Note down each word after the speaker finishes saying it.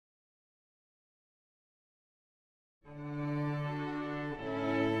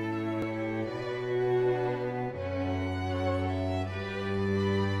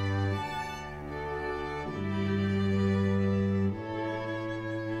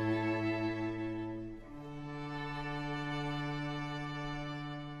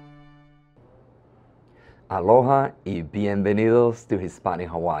Aloha y bienvenidos to Hispanic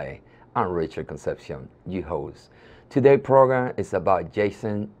Hawaii. I'm Richard Concepcion, your host. Today's program is about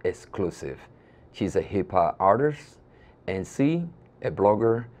Jehzan Exclusive. She's a hip-hop artist, MC, a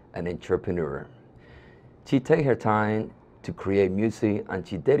blogger, and entrepreneur. She takes her time to create music and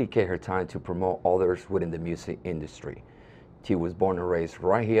she dedicates her time to promote others within the music industry. She was born and raised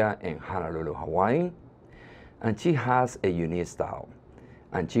right here in Honolulu, Hawaii, and she has a unique style.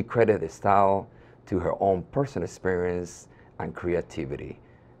 And she credits the style to her own personal experience and creativity.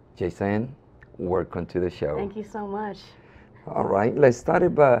 Jehzan, welcome to the show. Thank you so much. All right, let's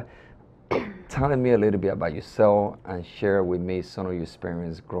start by telling me a little bit about yourself and share with me some of your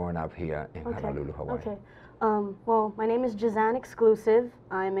experience growing up here in Honolulu, Hawaii. Okay. Well, my name is Jehzan Exclusive.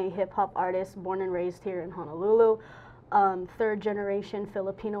 I'm a hip-hop artist born and raised here in Honolulu. Third generation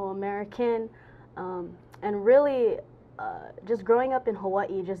Filipino American. And really, just growing up in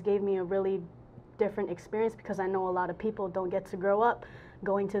Hawaii just gave me a really different experience because I know a lot of people don't get to grow up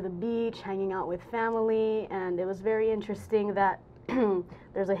going to the beach, hanging out with family, and it was very interesting that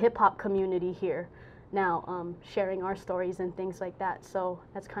there's a hip-hop community here now, sharing our stories and things like that. So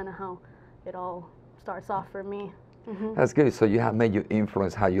that's kind of how it all starts off for me. That's good. So you have made you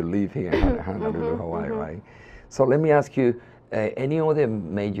influence how you live here in Honolulu, Hawaii, right? So let me ask you, any other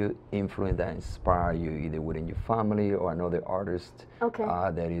major influence that inspire you, either within your family or another artist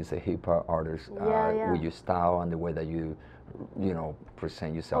that is a hip hop artist, with your style and the way that you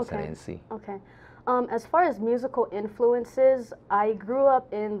present yourself as an MC? Okay. As far as musical influences, I grew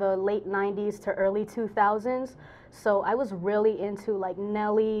up in the late 90s to early 2000s, so I was really into like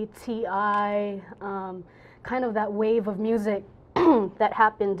Nelly, T.I., kind of that wave of music that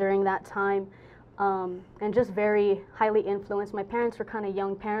happened during that time. And just very highly influenced. My parents were kind of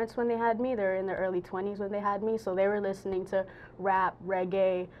young parents when they had me. They're in their early 20s when they had me, so they were listening to rap,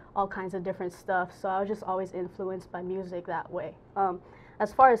 reggae, all kinds of different stuff. So I was just always influenced by music that way.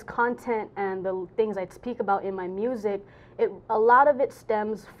 As far as content and the things I'd speak about in my music, a lot of it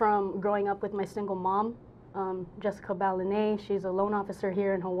stems from growing up with my single mom, Jessica Balinay. She's a loan officer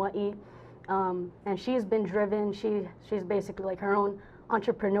here in Hawaii, and she's been driven. She's basically like her own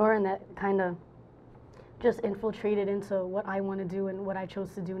entrepreneur, and that kind of just infiltrated into what I want to do and what I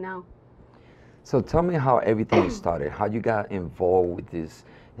chose to do now. So tell me how everything started, how you got involved with this,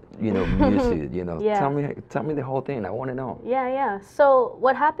 music, Yeah. Tell me the whole thing. I want to know. Yeah. So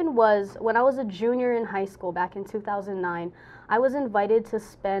what happened was when I was a junior in high school back in 2009, I was invited to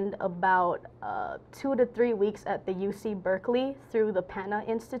spend about 2 to 3 weeks at the UC Berkeley through the PANA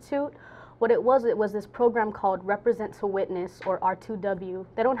Institute. What it was this program called Represent to Witness, or R2W.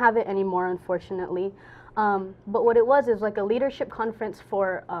 They don't have it anymore, unfortunately. But what it was is like a leadership conference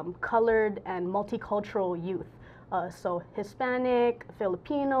for colored and multicultural youth. So Hispanic,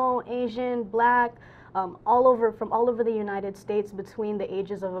 Filipino, Asian, Black, from all over the United States between the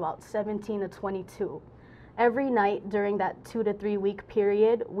ages of about 17 to 22. Every night during that 2 to 3 week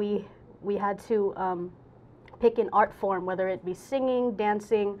period, we had to pick an art form, whether it be singing,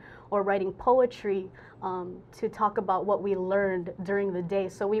 dancing, or writing poetry, to talk about what we learned during the day.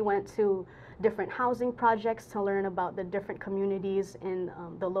 So we went to different housing projects to learn about the different communities in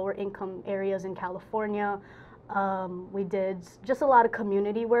the lower income areas in California. We did just a lot of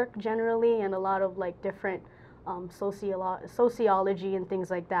community work generally, and a lot of like different sociology and things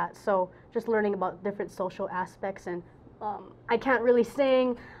like that. So just learning about different social aspects. And I can't really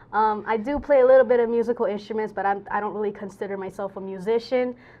sing. I do play a little bit of musical instruments, but I don't really consider myself a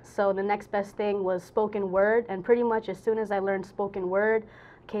musician. So the next best thing was spoken word, and pretty much as soon as I learned spoken word,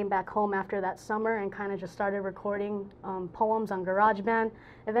 came back home after that summer and kind of just started recording poems on GarageBand.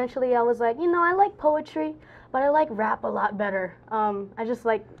 Eventually I was like, I like poetry, but I like rap a lot better. I just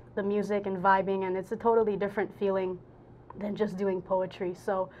like the music and vibing, and it's a totally different feeling than just doing poetry.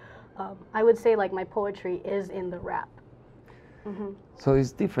 So I would say like my poetry is in the rap. So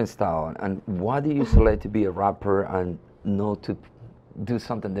it's different style, and why do you select to be a rapper and not to do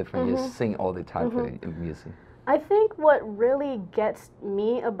something different, just sing all the type of music? I think what really gets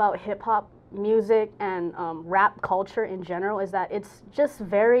me about hip-hop music and rap culture in general is that it's just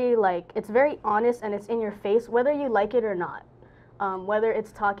very it's very honest, and it's in your face whether you like it or not. Whether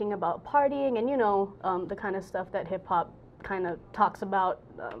it's talking about partying and the kind of stuff that hip-hop kind of talks about,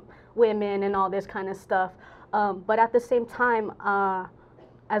 women and all this kind of stuff. But at the same time,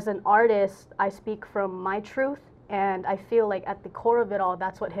 as an artist, I speak from my truth. And I feel like at the core of it all,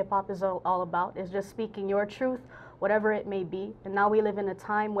 that's what hip-hop is all about, is just speaking your truth, whatever it may be. And now we live in a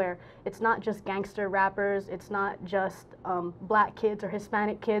time where it's not just gangster rappers, it's not just Black kids or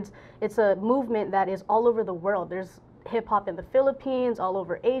Hispanic kids. It's a movement that is all over the world. There's hip hop in the Philippines, all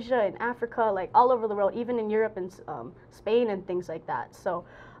over Asia and Africa, like all over the world, even in Europe and Spain and things like that. So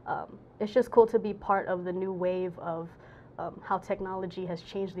it's just cool to be part of the new wave of how technology has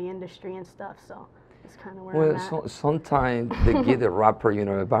changed the industry and stuff. So it's kind of where I'm at. Well, sometimes they give the rapper, you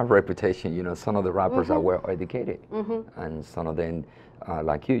know, a bad reputation. You know, some of the rappers are well educated, and some of them,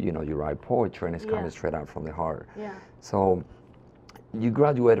 like you know, you write poetry and it's kind of straight out from the heart. Yeah. So you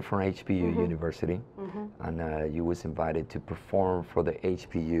graduated from HBU University, and you was invited to perform for the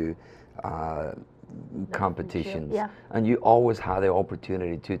HBU competitions. Yeah. And you always had the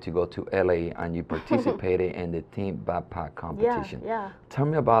opportunity to go to LA, and you participated in the team backpack competition. Yeah. Tell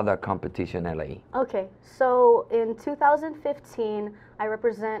me about that competition in LA. Okay, so in 2015, I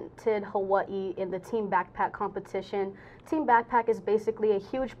represented Hawaii in the team backpack competition. Team backpack is basically a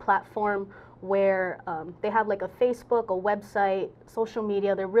huge platform where they have like a Facebook, a website, social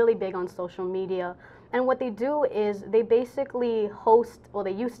media. They're really big on social media. And what they do is they basically host, well,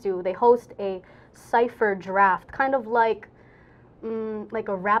 they used to, they host a cypher draft, kind of like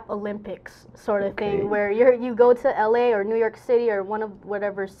a rap Olympics sort of thing, where you go to LA or New York City or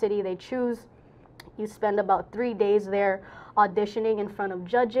whatever city they choose. You spend about 3 days there auditioning in front of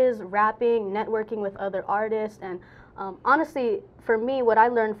judges, rapping, networking with other artists. And honestly, for me, what I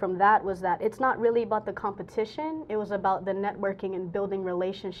learned from that was that it's not really about the competition. It was about the networking and building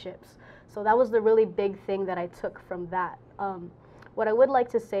relationships. So that was the really big thing that I took from that. What I would like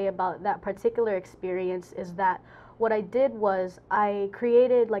to say about that particular experience is that what I did was I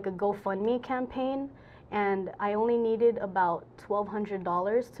created like a GoFundMe campaign, and I only needed about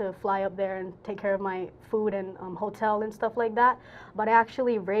 $1,200 to fly up there and take care of my food and hotel and stuff like that. But I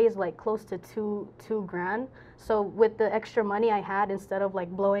actually raised like close to two grand. So with the extra money I had, instead of like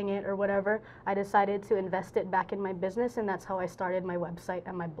blowing it or whatever, I decided to invest it back in my business, and that's how I started my website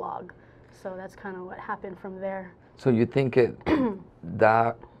and my blog. So that's kind of what happened from there. So you think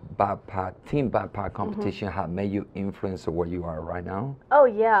that team backpack competition had made you influence where you are right now? Oh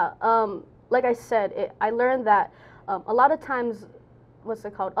yeah, like I said, I learned that a lot of times, what's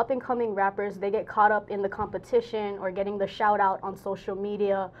it called, up and coming rappers, they get caught up in the competition or getting the shout out on social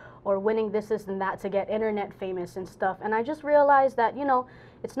media or winning this and that to get internet famous and stuff. And I just realized that, you know,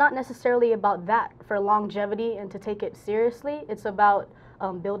 it's not necessarily about that for longevity and to take it seriously. It's about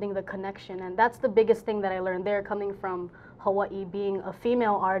building the connection, and that's the biggest thing that I learned there, coming from Hawaii, being a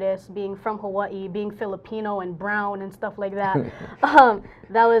female artist, being from Hawaii, being Filipino and brown and stuff like that.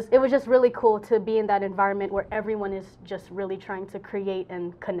 It was just really cool to be in that environment where everyone is just really trying to create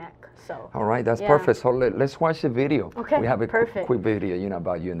and connect. So all right, that's perfect. So let's watch the video. Okay, we have a perfect. quick video, you know,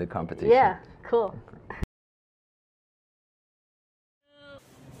 about you in the competition. Yeah, cool.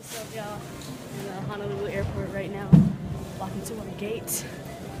 What's up, y'all? I'm in Honolulu Airport right now. Walking to our gate.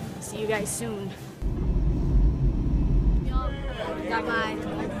 See you guys soon. Got my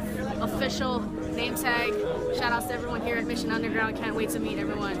official name tag. Shout outs to everyone here at Mission Underground. Can't wait to meet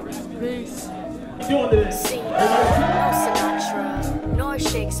everyone. Peace. No Sinatra, nor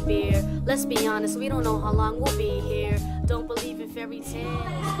Shakespeare. Let's be honest, we don't know how long we'll be here. Don't believe in fairy tales.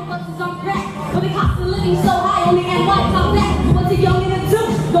 But the cost of living so high on the NY top that what's a young and a two?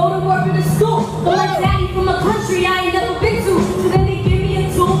 Go to work or to school. But like daddy from a country I ain't never been to. So then they give me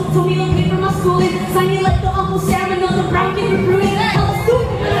a tool, told me to pay for my schooling. Sign me like the Uncle Sharon on the brown get recruited. I'm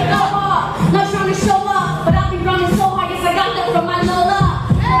stupid when I go hard, not trying to show up, but I'll be running so hard, yes I got that from my Lola.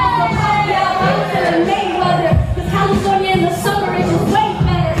 Yeah, I'm feeling Mayweather, cause California in the summer is just way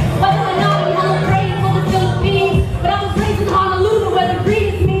better. Whether or not I'm hella praying for the Philippines, but I was raised in Honolulu where the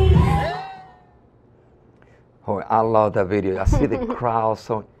breeze is mean. Oh, I love that video. I see the crowd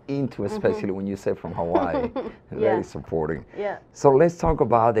so into, especially when you say from Hawaii. Very supporting. Yeah. So let's talk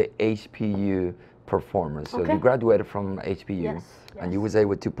about the HBU performance. So you graduated from HBU, and you was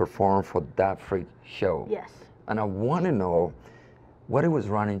able to perform for that free show. Yes. And I want to know what it was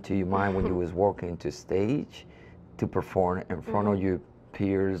running to your mind when you was walking to stage to perform in front of your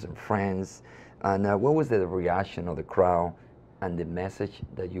peers and friends, and what was the reaction of the crowd and the message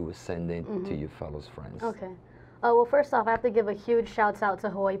that you were sending to your fellow friends? Okay. Well, first off, I have to give a huge shout out to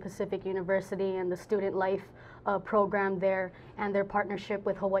Hawaii Pacific University and the student life program there and their partnership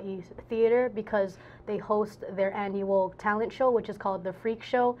with Hawaii Theater, because they host their annual talent show, which is called the Freak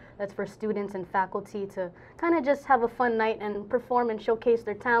Show. That's for students and faculty to kind of just have a fun night and perform and showcase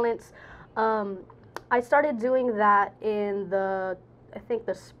their talents. I started doing that in I think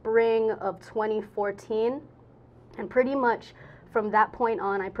the spring of 2014, and pretty much from that point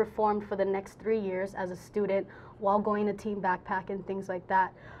on, I performed for the next 3 years as a student while going to Team Backpack and things like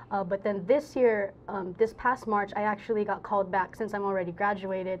that. But then this year, this past March, I actually got called back. Since I'm already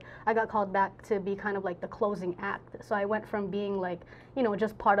graduated, I got called back to be kind of like the closing act. So I went from being like, you know,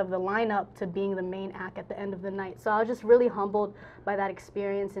 just part of the lineup to being the main act at the end of the night. So I was just really humbled by that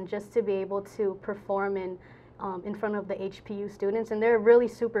experience, and just to be able to perform in front of the HPU students, and they're a really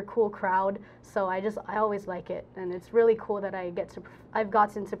super cool crowd. So I always like it, and it's really cool that I've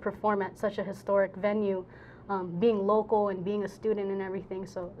gotten to perform at such a historic venue, being local and being a student and everything.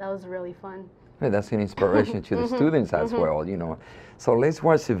 So that was really fun. Yeah, that's an inspiration to the students as well, you know. So let's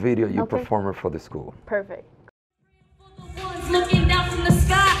watch the video you performed for the school. Perfect. Looking down from the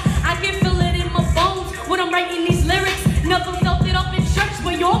sky, I can feel it in my bones when I'm writing these lyrics. Never felt it up in church,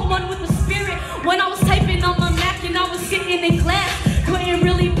 but you're one with the spirit. When I was typing on my Mac and I was sitting in class, couldn't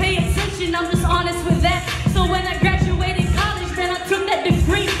really pay attention, I'm just honest with that. So when I graduated college, then I took that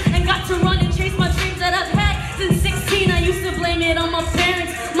degree and got to run and chase my dreams that I've had since 16. I used to blame it on my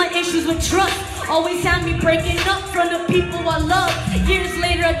parents, my issues with trust always had me breaking up from the people I love. Years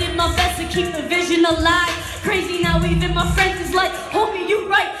later, I did my best to keep the vision alive. Crazy now, even my friends is like, homie, you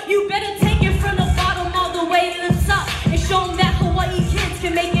right, you better take it from the bottom all the way to the top and show them that Hawaii kids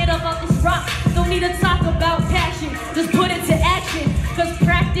can make it up off this rock. Don't need to talk about passion, just put it to action, cause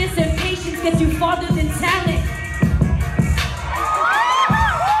practice and patience gets you farther than talent.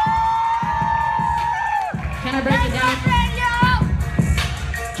 Can I break it down?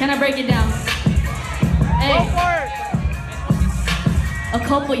 Can I break it down? Hey. A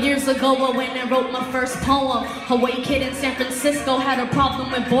couple years ago, I went and wrote my first poem. Hawaii kid in San Francisco had a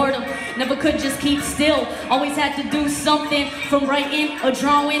problem with boredom. Never could just keep still. Always had to do something, from writing or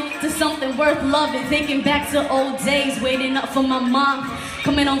drawing to something worth loving. Thinking back to old days, waiting up for my mom.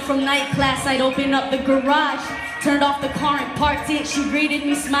 Coming home from night class, I'd open up the garage. Turned off the car and parked it. She greeted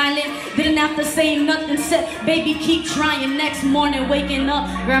me smiling. Didn't have to say nothing. Said, baby, keep trying. Next morning, waking up,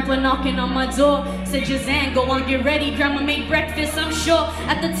 Grandpa knocking on my door. Said, Jehzan, go on, get ready. Grandma made breakfast, I'm sure.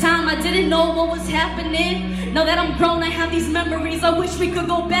 At the time, I didn't know what was happening. Now that I'm grown, I have these memories. I wish we could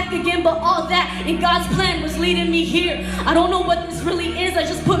go back again, but all that in God's plan was leading me here. I don't know what this really is. I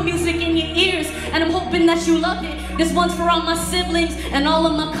just put music in your ears, and I'm hoping that you love it. This one's for all my siblings and all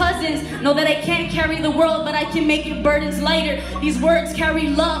of my cousins. Know that I can't carry the world, but I can make your burdens lighter. These words carry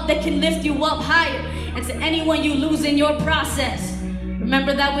love that can lift you up higher. And to anyone you lose in your process,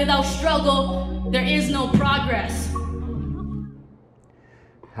 remember that without struggle, there is no progress.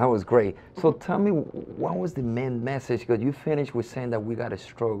 That was great. So tell me, what was the main message? Because you finished with saying that we got to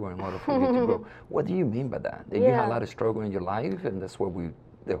struggle in order for you to grow. What do you mean by that? Did you have a lot of struggle in your life, and that's what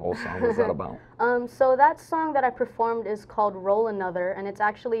the whole song was all about? So that song that I performed is called Roll Another, and it's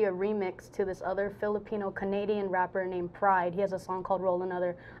actually a remix to this other Filipino-Canadian rapper named Pride. He has a song called Roll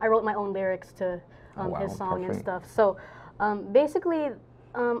Another. I wrote my own lyrics to his song and stuff. So basically,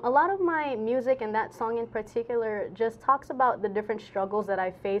 a lot of my music, and that song in particular, just talks about the different struggles that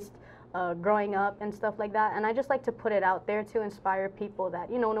I faced growing up and stuff like that. And I just like to put it out there to inspire people that,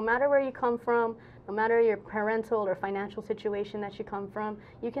 you know, no matter where you come from, no matter your parental or financial situation that you come from,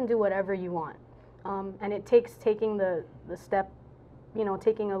 you can do whatever you want. And it takes taking the step, you know,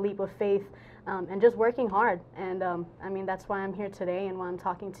 taking a leap of faith and just working hard. And I mean, that's why I'm here today and why I'm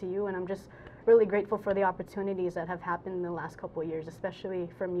talking to you. And I'm just really grateful for the opportunities that have happened in the last couple of years, especially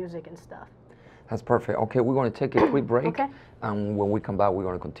for music and stuff. That's perfect. Okay, we're going to take a quick break. Okay. And when we come back, we're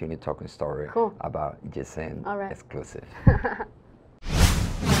going to continue talking story about Jehzan Exclusive.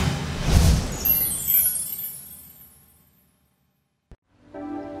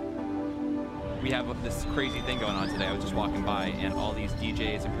 We have this crazy thing going on today. I was just walking by, and all these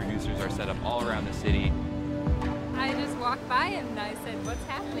DJs and producers are set up all around the city. I just walked by and I said, what's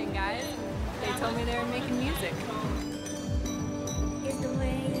happening, guys? They told me they were making music. Is the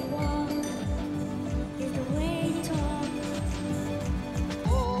way you walk, is the way you talk.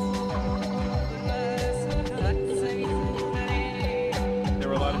 There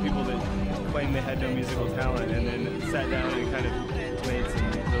were a lot of people that claimed they had no musical talent and then sat down and kind of made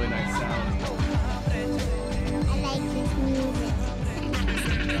some really nice sounds. I like this music.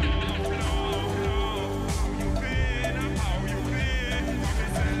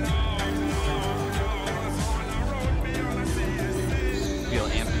 Feel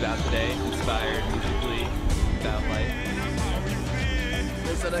amped about today, inspired musically, about life.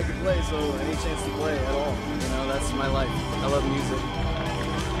 They said I could play, so any chance to play at all. You know, that's my life. I love music.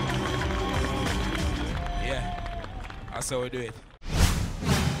 Yeah, that's how we do it.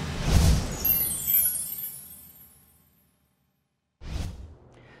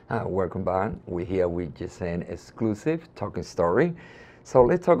 Welcome back. We're here with Jehzan Exclusive, talking story. So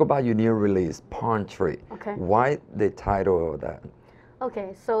let's talk about your new release, Palm Tree. Okay. Why the title of that?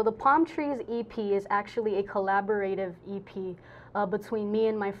 Okay, so the Palm Trees EP is actually a collaborative EP between me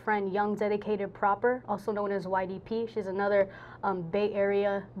and my friend Young Dedicated Proper, also known as YDP. She's another Bay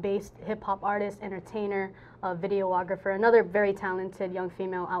Area-based hip-hop artist, entertainer, videographer, another very talented young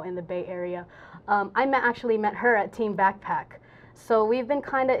female out in the Bay Area. I actually met her at Team Backpack. So we've been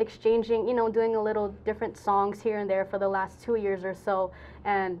kind of exchanging, you know, doing a little different songs here and there for the last 2 years or so.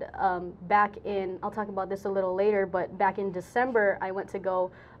 And back in, I'll talk about this a little later, but back in December, I went to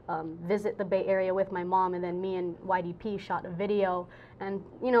go visit the Bay Area with my mom, and then me and YDP shot a video. And,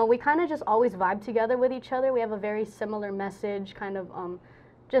 you know, we kind of just always vibe together with each other. We have a very similar message, kind of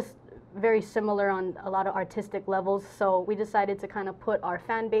just very similar on a lot of artistic levels. So we decided to kind of put our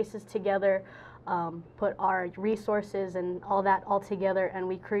fan bases together, put our resources and all that all together, and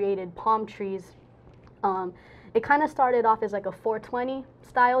we created Palm Trees. It kind of started off as like a 420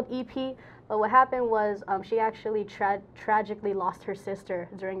 styled EP, but what happened was she actually tragically lost her sister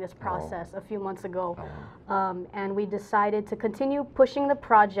during this process a few months ago. And we decided to continue pushing the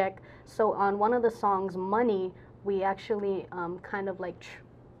project. So on one of the songs, Money, we actually kind of like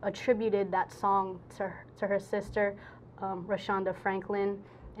attributed that song to her sister, Rashonda Franklin.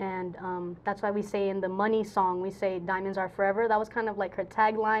 And that's why we say in the Money song, we say diamonds are forever. That was kind of like her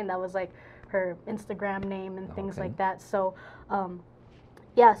tagline. That was like her Instagram name and things like that. So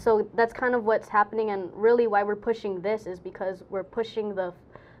yeah, so that's kind of what's happening, and really why we're pushing this is because we're pushing the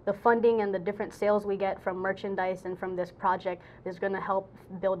funding and the different sales we get from merchandise and from this project is going to help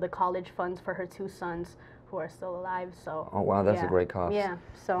build the college funds for her 2 sons who are still alive. So oh wow, that's a great cause. Yeah,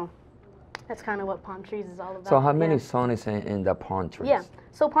 so that's kind of what Palm Trees is all about. So how many songs in the Palm Trees? Yeah,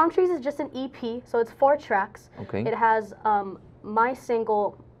 so Palm Trees is just an EP, so it's 4 tracks. Okay. It has my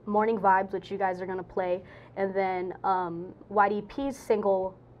single, Morning Vibes, which you guys are going to play, and then YDP's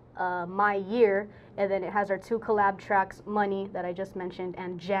single, My Year, and then it has our 2 collab tracks, Money, that I just mentioned,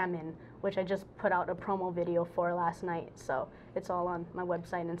 and Jammin', which I just put out a promo video for last night, so it's all on my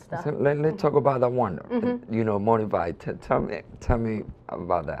website and stuff. So let's talk about that one, you know, Morning Vibes. Tell me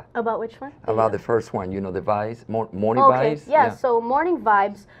about that. About which one? About the first one, you know, the vibes, Morning Okay, Vibes? yeah, so Morning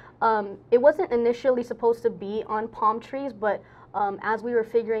Vibes, it wasn't initially supposed to be on Palm Trees, but as we were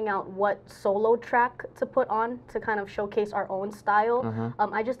figuring out what solo track to put on to kind of showcase our own style,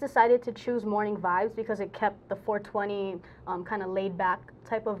 I just decided to choose Morning Vibes because it kept the 420 kind of laid back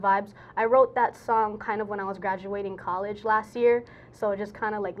type of vibes. I wrote that song kind of when I was graduating college last year, so just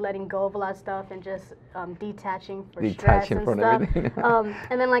kind of like letting go of a lot of stuff and just detaching stress and from stuff. everything.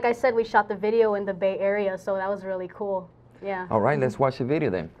 And then, like I said, we shot the video in the Bay Area, so that was really cool. Yeah. All right, let's watch the video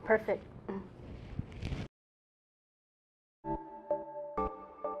then. Perfect.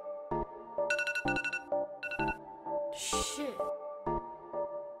 Shit.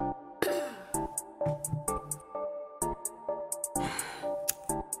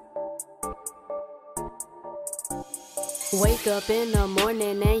 Wake up in the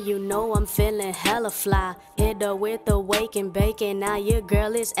morning and you know I'm feeling hella fly. Hit her with the wake and bacon, now your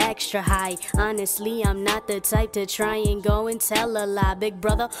girl is extra high. Honestly, I'm not the type to try and go and tell a lie. Big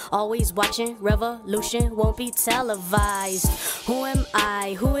brother always watching, revolution won't be televised. Who am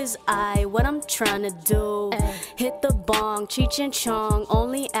I? Who is I? What I'm trying to do? Hit the bong, Cheech and Chong,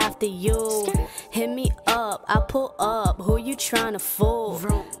 only after you. Hit me up, I pull up, who you trying to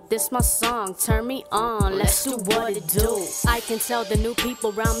fool? This my song, turn me on, let's do what it do. I can tell the new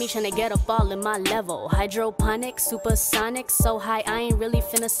people around me trying to get up all in my level. Hydroponic, supersonic, so high I ain't really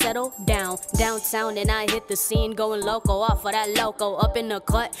finna settle down. Downtown and I hit the scene, going loco off of that loco. Up in the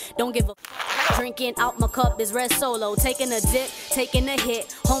cut, don't give a drinking out my cup is red solo. Taking a dip, taking a hit.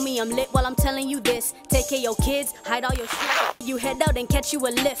 Homie, I'm lit while I'm telling you this. Take care of your kids, hide all your shit. You head out and catch you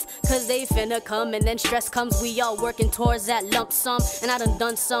a lift, cause they finna come and then stress comes. We all working towards that lump sum, and I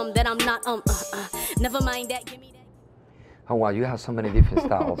done some that I'm not never mind that, give me that. Oh wow, you have so many different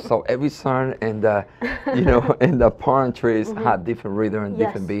styles. So every song and you know, in the Palm Trees have different rhythm and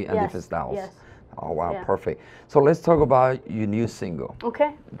different beat and different styles. Yes. Oh wow, perfect. So let's talk about your new single.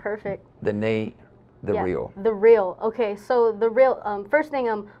 Okay, perfect. The name, The Real. The Real. Okay, so The Real, first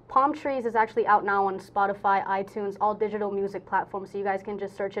thing, Palm Trees is actually out now on Spotify, iTunes, all digital music platforms, so you guys can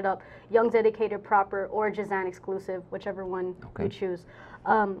just search it up, Young Dedicated Proper or Jehzan Exclusive, whichever one you choose.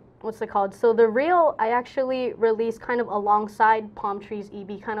 What's it called? So The Real, I actually released kind of alongside Palm Trees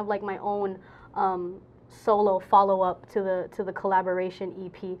EP, kind of like my own solo follow-up to the collaboration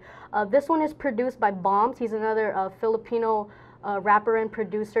EP. This one is produced by Bombs. He's another Filipino rapper and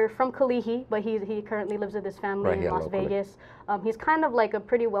producer from Kalihi, but he currently lives with his family Right in here Las locally. Vegas. He's kind of like a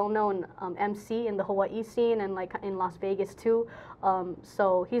pretty well-known MC in the Hawaii scene and like in Las Vegas too.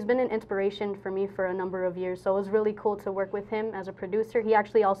 So he's been an inspiration for me for a number of years. So it was really cool to work with him as a producer. He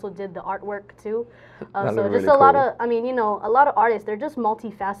actually also did the artwork too. So just really a lot cool. of, I mean, you know, a lot of artists, they're just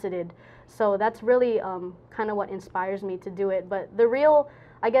multifaceted. So that's really kind of what inspires me to do it. But the real,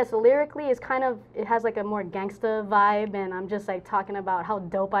 I guess lyrically is kind of, it has like a more gangsta vibe, and I'm just like talking about how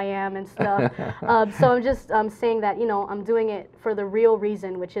dope I am and stuff. So I'm just saying that, you know, I'm doing it for the real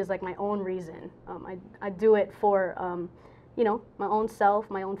reason, which is like my own reason. I do it for, you know, my own self,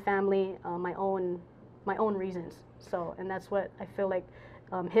 my own family, my own reasons. So, and that's what I feel like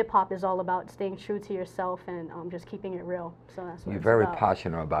hip hop is all about, staying true to yourself and just keeping it real. So that's what You're it's very about.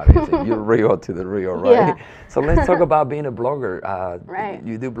 passionate about it. So you're real to the real, right? Yeah. So let's talk about being a blogger. Right.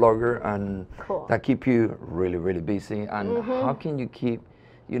 You do blogger, and Cool. that keep you really, really busy. And how can you keep,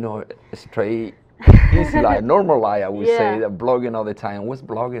 you know, straight, easy life, normal life, I would say, that blogging all the time? What's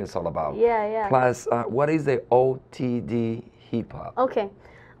blogging is all about? Yeah. Plus, what is the OTD hip hop?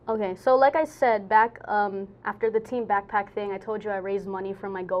 Okay, so like I said, back after the team backpack thing, I told you I raised money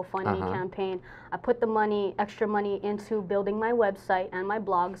from my GoFundMe campaign. I put the money, extra money, into building my website and my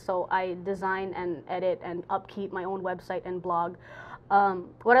blog. So I design and edit and upkeep my own website and blog.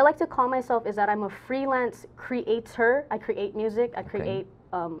 What I like to call myself is that I'm a freelance creator. I create music, I create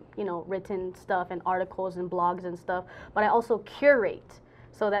you know, written stuff and articles and blogs and stuff, but I also curate.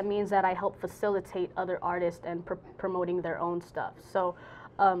 So that means that I help facilitate other artists and promoting their own stuff. So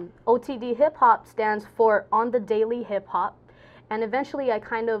OTD Hip Hop stands for On the Daily Hip Hop, and eventually I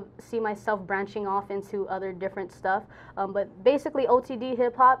kind of see myself branching off into other different stuff. But basically OTD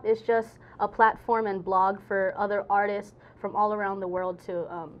Hip Hop is just a platform and blog for other artists from all around the world to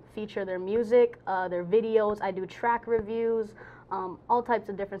feature their music, their videos. I do track reviews, all types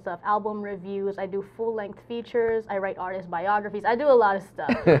of different stuff, album reviews. I do full-length features. I write artist biographies. I do a lot of stuff.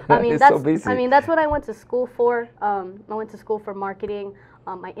 I mean, It's so busy. I mean, that's what I went to school for. I went to school for marketing.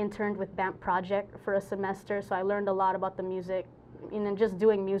 I interned with BAMP Project for a semester, so I learned a lot about the music and then just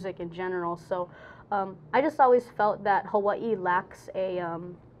doing music in general. So I just always felt that Hawaii lacks a,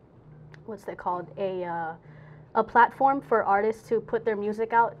 what's that called, a platform for artists to put their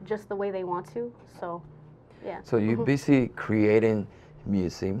music out just the way they want to. So, yeah. So you're busy creating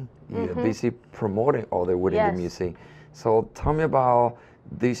music, you're busy promoting other within the music. So tell me about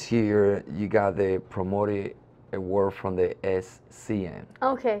this year, you got the promoted award from the SCM.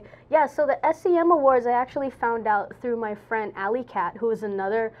 Okay, yeah, so the SCM Awards I actually found out through my friend Alley Cat, who is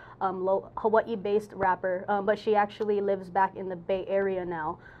another Hawaii-based rapper, but she actually lives back in the Bay Area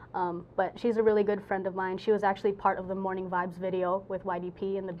now. But she's a really good friend of mine. She was actually part of the Morning Vibes video with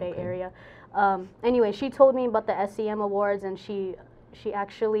YDP in the Bay Area. Anyway, she told me about the SCM Awards, and she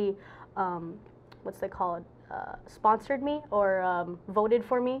actually, what's they called? Sponsored me or voted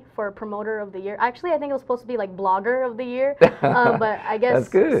for me for Promoter of the Year. Actually, I think it was supposed to be like Blogger of the Year, but I guess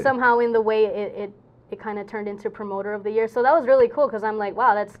somehow in the way it kind of turned into Promoter of the Year. So that was really cool because I'm like,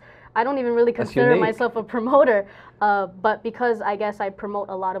 wow, I don't even really consider myself a promoter, but because I guess I promote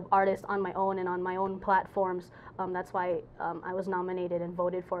a lot of artists on my own and on my own platforms, that's why I was nominated and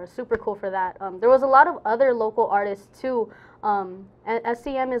voted for. Super cool for that. There was a lot of other local artists too.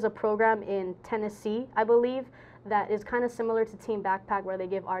 SCM is a program in Tennessee, I believe, that is kind of similar to Team Backpack, where they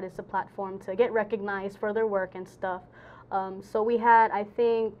give artists a platform to get recognized for their work and stuff. So we had, I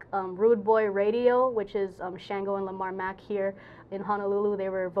think, Rude Boy Radio, which is Shango and Lamar Mack here in Honolulu. They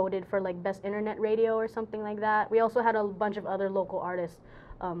were voted for like Best Internet Radio or something like that. We also had a bunch of other local artists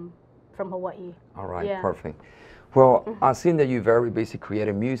from Hawaii. All right, perfect. Well, I've seen that you're very busy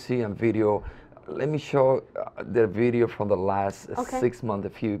creating music and video. Let me show the video from the last 6 months, a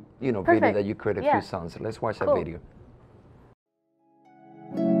few, video that you created a few songs. Let's watch that video.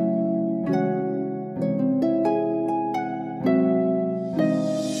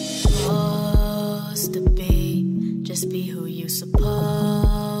 Supposed to be, just be who you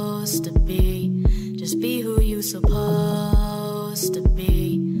supposed to be. Just be who you supposed to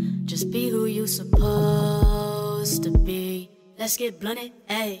be. Just be who you supposed to be. Let's get blunted,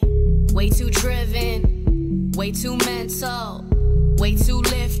 ayy. Way too driven, way too mental, way too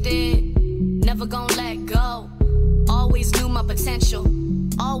lifted, never gonna let go. Always knew my potential,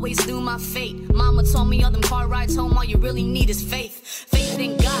 always knew my fate. Mama told me all them car rides home, all you really need is faith. Faith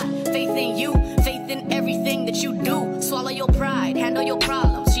in God, faith in you, faith in everything that you do. Swallow your pride, handle your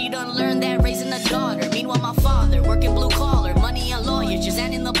problems. She done learned that raising a daughter. Meanwhile my father, working blue collar, money and lawyers,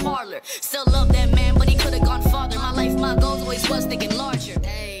 Jehzan in the parlor. Still love that man, but he could've gone farther. My life, my goals always was thinking larger.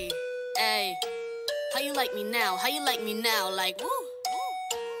 Ay, ay. How you like me now? How you like me now? Like, woo.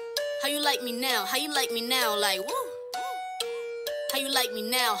 How you like me now? How you like me now? Like, woo. How you like me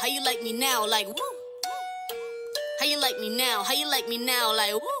now? How you like me now? Like, woo. How you like me now? How you like me now?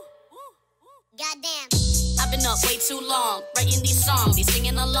 Like, woo. Goddamn. I've been up way too long, writing these songs, they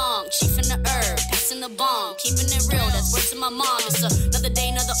singing along, chief in the herb, passing the bomb, keeping it real, that's words to my mom. It's another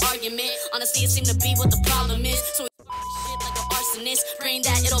day, another argument, honestly it seemed to be what the problem is, so shit like an arsonist, praying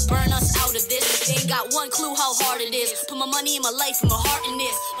that it'll burn us out of this, they ain't got one clue how hard it is, put my money in my life and my heart in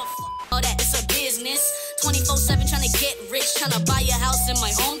this, but fuck all that, it's a business, 24/7 trying to get rich, trying to buy a house in my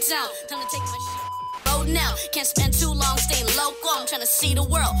hometown, time to take my shit road now, can't spend too long staying local, I'm trying to see the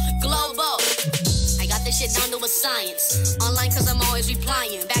world, global. This shit down to a science. Online cause I'm always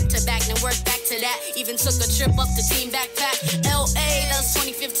replying. Back to back, then work back to that. Even took a trip up the team backpack. LA, that was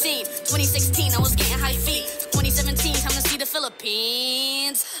 2015. 2016, I was getting high feet. 2017, time to see the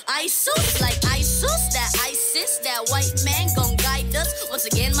Philippines. ISIS, like ISIS, that ISIS, that white man gon' guide us. Once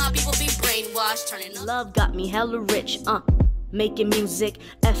again, my people be brainwashed. Turning up. Love got me hella rich, making music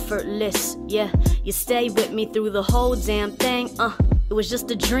effortless, yeah. You stay with me through the whole damn thing, It was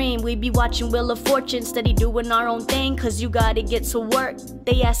just a dream, we be watching Wheel of Fortune, steady doing our own thing, cause you gotta get to work.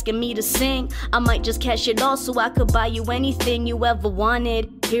 They asking me to sing, I might just catch it all so I could buy you anything you ever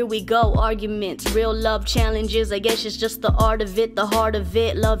wanted. Here we go, arguments, real love challenges, I guess it's just the art of it, the heart of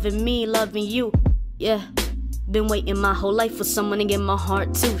it, loving me, loving you, yeah. Been waiting my whole life for someone to get my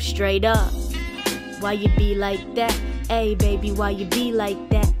heart to, straight up. Why you be like that? Hey baby, why you be like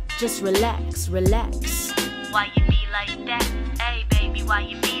that? Just relax, relax. Why you be like that? Hey baby, why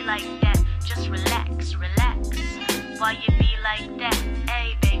you be like that? Just relax, relax. Why you be like that?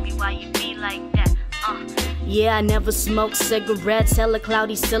 Hey baby, why you be like that? Yeah, I never smoked cigarettes, hella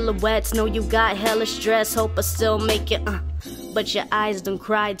cloudy silhouettes. Know you got hella stress, hope I still make it, But your eyes done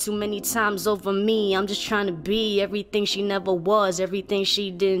cried too many times over me. I'm just trying to be everything she never was, everything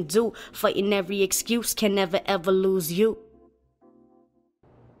she didn't do. Fighting every excuse, can never ever lose you.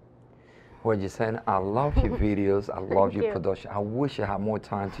 Well, Jehzan, I love your videos. I love your production. I wish I had more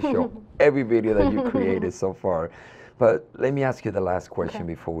time to show every video that you created so far. But let me ask you the last question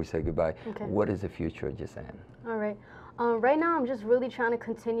before we say goodbye. What is the future of Jehzan? All right. Right now, I'm just really trying to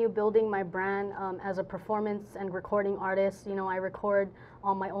continue building my brand as a performance and recording artist. You know, I record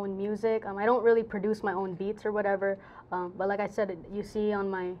all my own music. I don't really produce my own beats or whatever. But like I said, you see on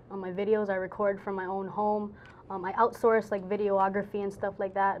my videos, I record from my own home. I outsource like videography and stuff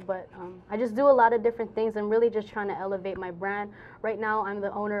like that, but I just do a lot of different things. I'm really just trying to elevate my brand. Right now, I'm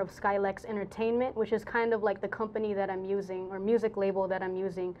the owner of Skylex Entertainment, which is kind of like the company that I'm using, or music label that I'm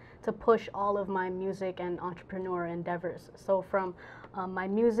using to push all of my music and entrepreneur endeavors. So from my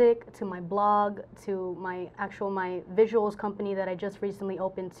music to my blog to my visuals company that I just recently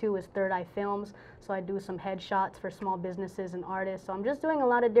opened too is Third Eye Films. So I do some headshots for small businesses and artists. So I'm just doing a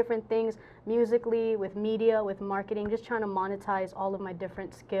lot of different things musically, with media, with marketing, just trying to monetize all of my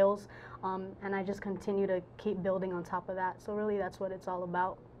different skills. And I just continue to keep building on top of that. So really that's what it's all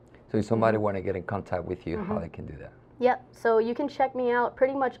about. So if somebody want to get in contact with you, how they can do that? Yep, so you can check me out.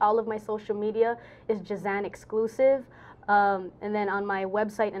 Pretty much all of my social media is Jehzan Exclusive. And then on my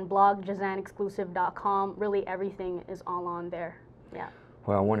website and blog, JehzanExclusive.com, really everything is all on there. Yeah.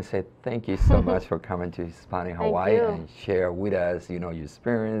 Well, I want to say thank you so much for coming to Hispanic Hawaii and share with us, you know, your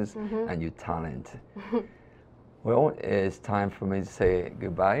experience and your talent. Well, it's time for me to say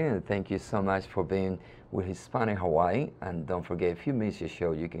goodbye and thank you so much for being with Hispanic Hawaii. And don't forget, if you miss your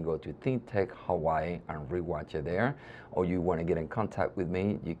show, you can go to ThinkTech Hawaii and rewatch it there. Or you want to get in contact with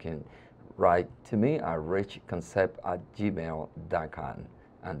me, you can write to me at richconcept@gmail.com.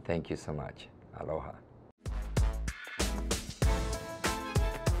 And thank you so much. Aloha.